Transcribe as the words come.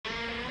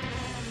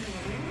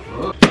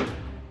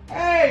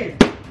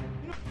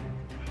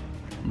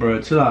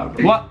Bro, chill out,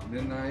 bro. What?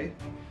 Midnight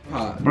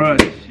pot. Bro,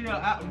 chill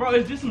out. Bro,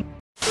 it's just some...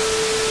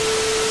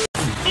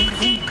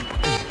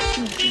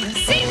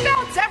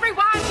 Seatbelts,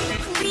 everyone!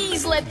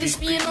 Please let this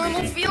be a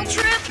normal field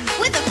trip.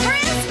 With a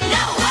friend?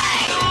 No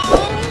way!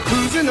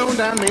 Cruising on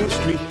down Main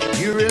Street,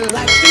 you're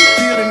relaxing,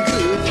 feeling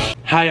good.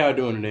 How y'all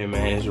doing today,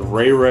 man? It's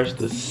Ray Rush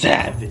the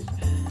Savage.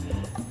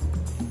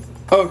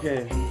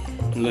 Okay,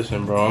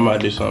 listen, bro. I'm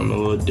about to do something a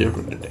little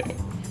different today.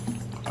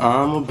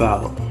 I'm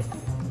about to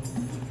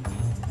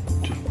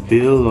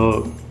fill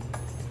up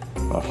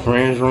my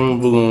friend's room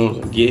with balloons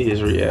and get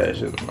his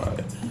reaction.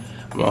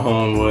 My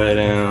homeboy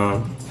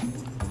down.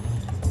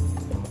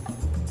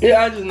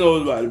 Yeah, I just know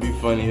it's about to be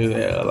funny as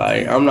hell.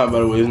 Like, I'm not about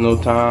to waste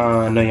no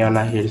time. I know y'all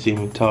not here to see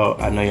me talk.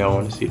 I know y'all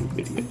want to see the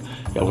video.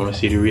 Y'all want to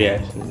see the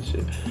reaction and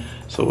shit.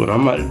 So what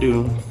I'm about to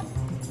do,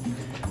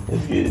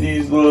 let's get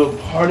these little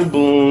party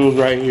balloons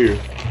right here.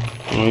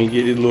 I'm gonna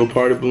get these little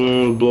party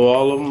balloons, blow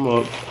all of them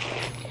up.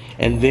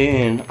 And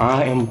then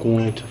I am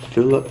going to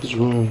fill up this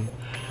room.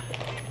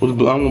 I'm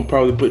gonna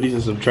probably put these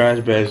in some trash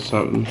bags or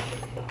something.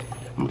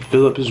 I'm gonna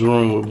fill up this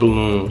room with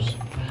balloons.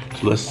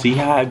 So let's see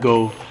how it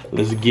go.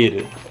 Let's get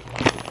it.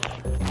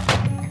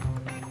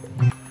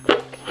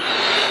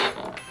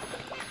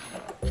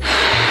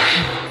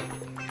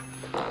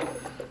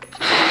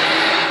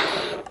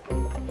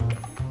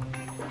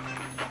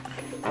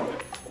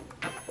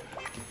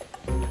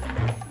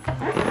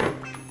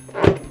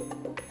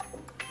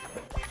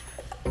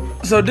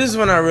 So this is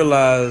when I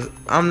realized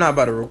I'm not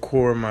about to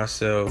record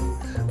myself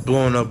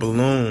blowing up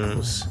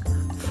balloons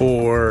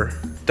for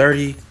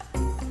 30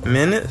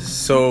 minutes.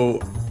 So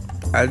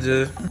I'm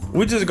just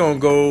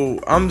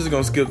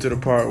gonna skip to the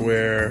part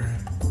where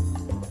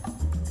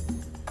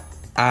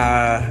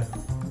I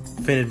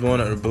finished blowing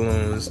up the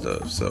balloons and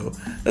stuff. So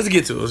let's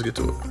get to it.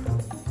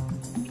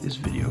 This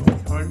video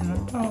harder than I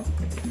thought.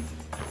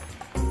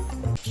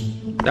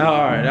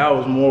 Alright, that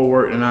was more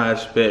work than I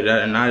expected.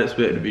 And I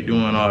expected to be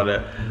doing all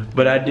that.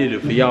 But I did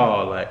it for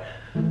y'all, like,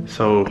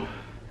 so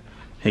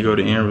here go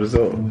the end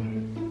result.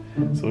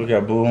 So we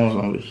got balloons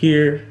over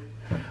here.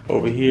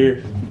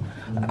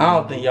 I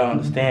don't think y'all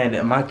understand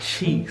that my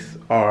cheeks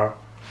are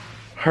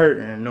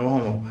hurting, no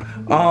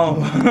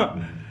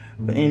homo.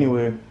 But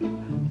anyway,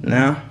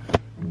 now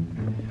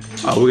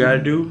all we gotta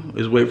do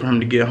is wait for him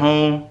to get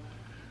home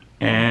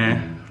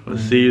and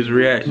let's see his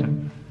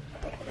reaction.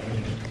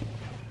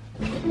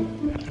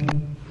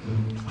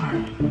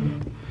 Alright,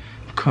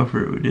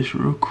 cover it with this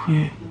real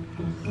quick.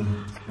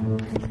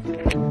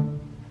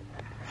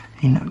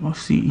 He not gonna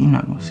see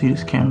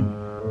this camera.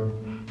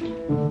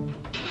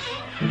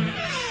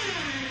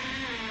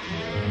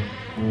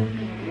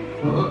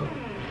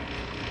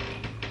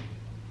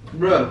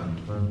 Bruh.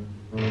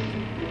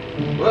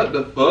 What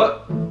the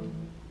fuck?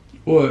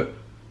 What?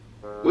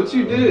 What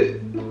you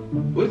did?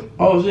 What?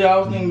 Oh shit, I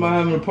was thinking about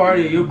having a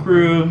party at your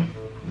crib.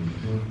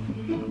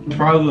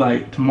 Probably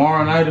like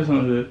tomorrow night or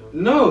something.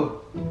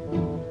 No.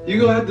 You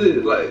gonna have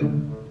to, like,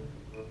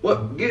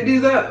 what? Get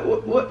these out?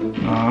 What?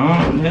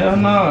 Hell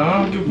no,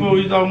 I don't give a fuck what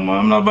you talking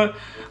about.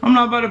 I'm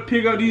not about to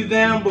pick up these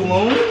damn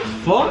balloons.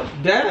 Fuck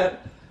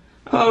that.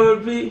 I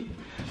would be.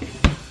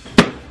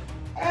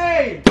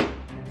 Hey,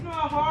 you know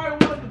how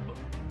hard it was to...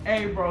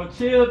 Hey bro,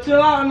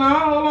 chill out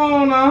now. Hold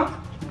on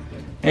now.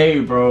 Hey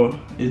bro,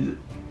 it's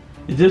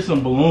just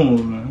some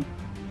balloons, man.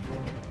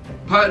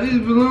 Pop these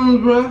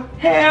balloons, bro.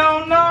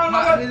 Hell no.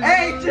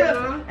 Hey, chill.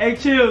 Bro. Hey,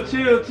 chill.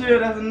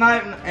 That's a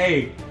knife.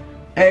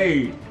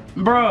 Hey,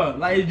 bro.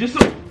 Like, it's just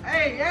some.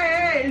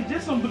 Hey, it's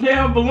just some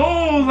damn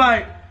balloons.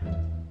 Like,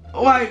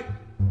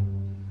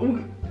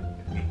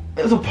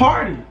 it's a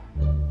party.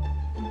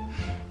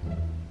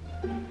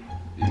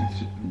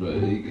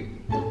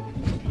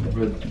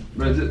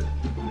 Bro,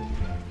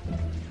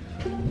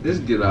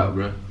 just get out,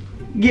 bro.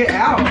 Get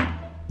out.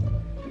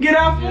 Get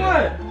out for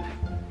what?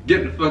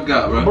 Get the fuck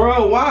out, bro.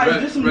 Bro, why? It's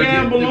just some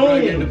damn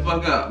balloons. Get the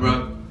fuck out,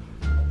 bro.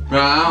 Bro,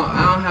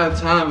 I don't have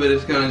time for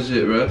this kind of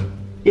shit, bro.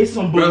 It's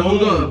some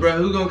balloons. Bro,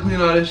 who gonna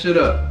clean all this shit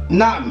up?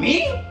 Not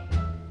me.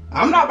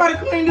 I'm not about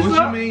to clean this up.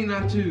 What you mean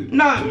not you?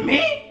 Not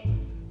me.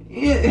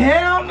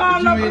 Hell no.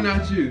 What you mean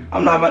not you?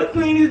 I'm not about to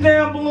clean these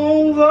damn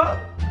balloons up.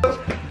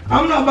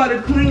 I'm not about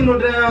to clean no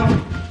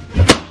damn.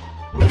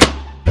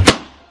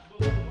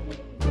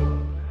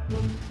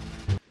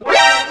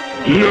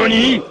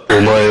 NANI?! お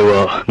前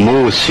は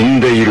もう死ん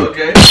でいる。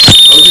 Okay.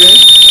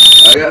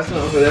 I got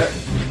something for that.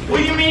 What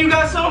do you mean you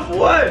got something for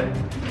what?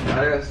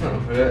 I got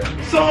something for that.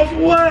 Something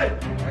for what?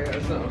 I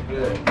got something for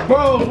that.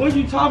 Bro, what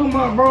you talking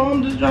about, bro?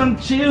 I'm just trying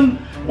to chill.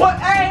 What?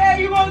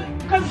 Hey, you gonna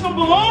cut some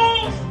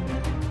balloons?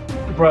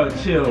 Bro,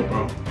 chill,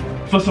 bro.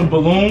 For some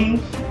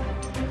balloons?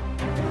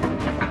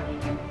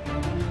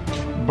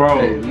 Bro.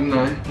 Hey,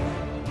 Midnight.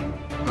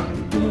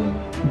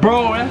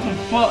 Bro, that's some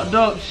fucked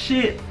up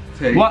shit.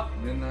 Take what?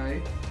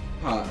 Midnight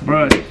pot.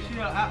 Bro,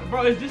 chill out.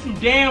 Bro, it's just some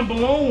damn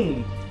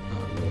balloons.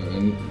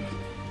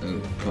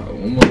 And pop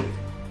one more.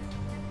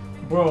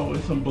 Bro,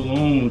 it's some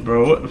balloons,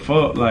 bro. What the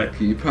fuck? Like,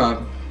 Keep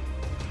popping.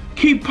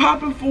 keep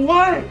popping for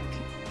what?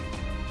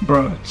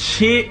 Bro,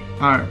 shit.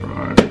 Alright, bro.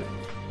 Alright.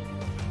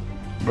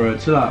 Bro,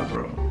 chill out,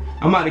 bro.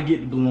 I'm about to get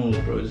the balloons,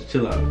 bro. Just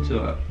chill out, chill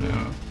out.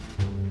 Yeah.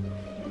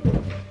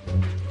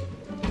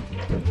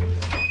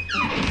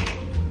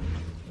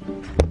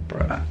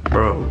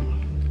 Bro.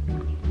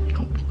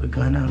 Don't pull a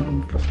gun out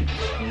on me, bro.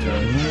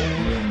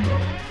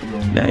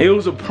 Now, it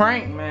was a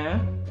prank,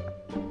 man.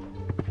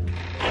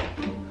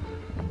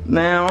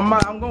 Now,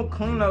 I'm gonna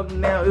clean up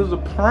now. It was a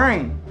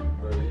prank.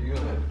 Bro, you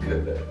gonna have to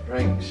cut that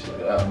prank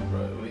shit out,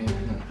 bro. We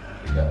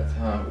got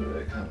time for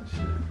that kind of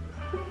shit.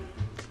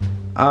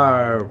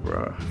 Alright,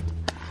 bro.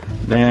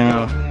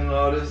 Damn. Clean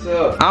all this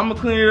up. I'ma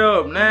clean it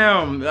up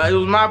now. It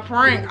was my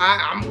prank.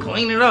 I'm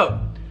cleaning it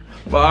up.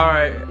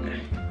 But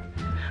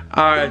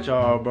alright,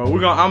 y'all, bro.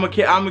 I'ma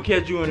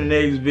catch you in the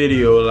next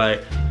video.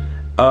 Like,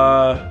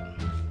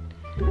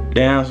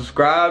 damn,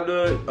 subscribe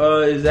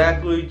to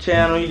Exactly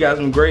channel. He got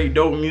some great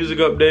dope music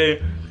up there.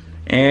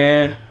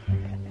 And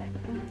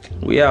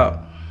we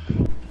out.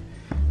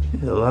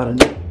 There's a lot of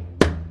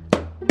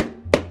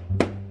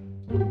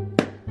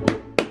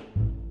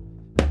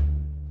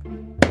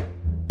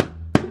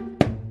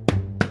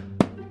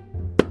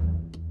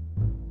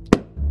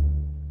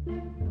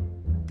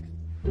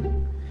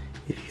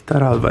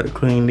thought I was about to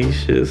clean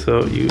these shits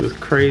up. You was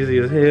crazy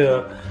as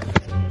hell.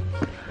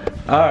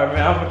 Alright,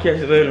 man. I'm gonna catch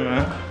you later,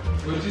 man.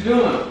 What you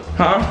doing?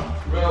 Huh?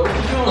 Bro, what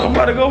you doing? I'm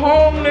about to go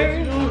home,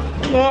 nigga.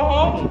 I'm going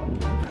home.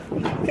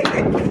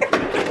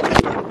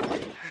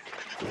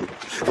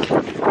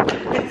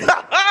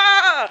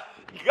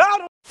 Got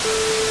him.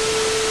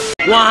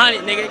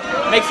 100, nigga.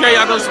 Make sure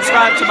y'all go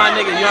subscribe to my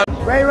nigga.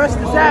 Ray Rush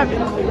the Savage. You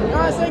know what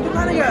I'm saying? Cause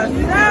my nigga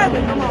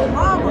savage. Come on,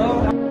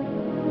 mama.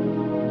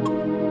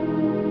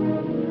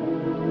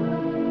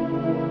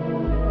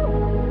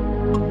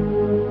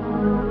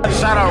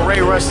 Shout out Ray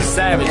Rush the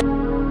Savage.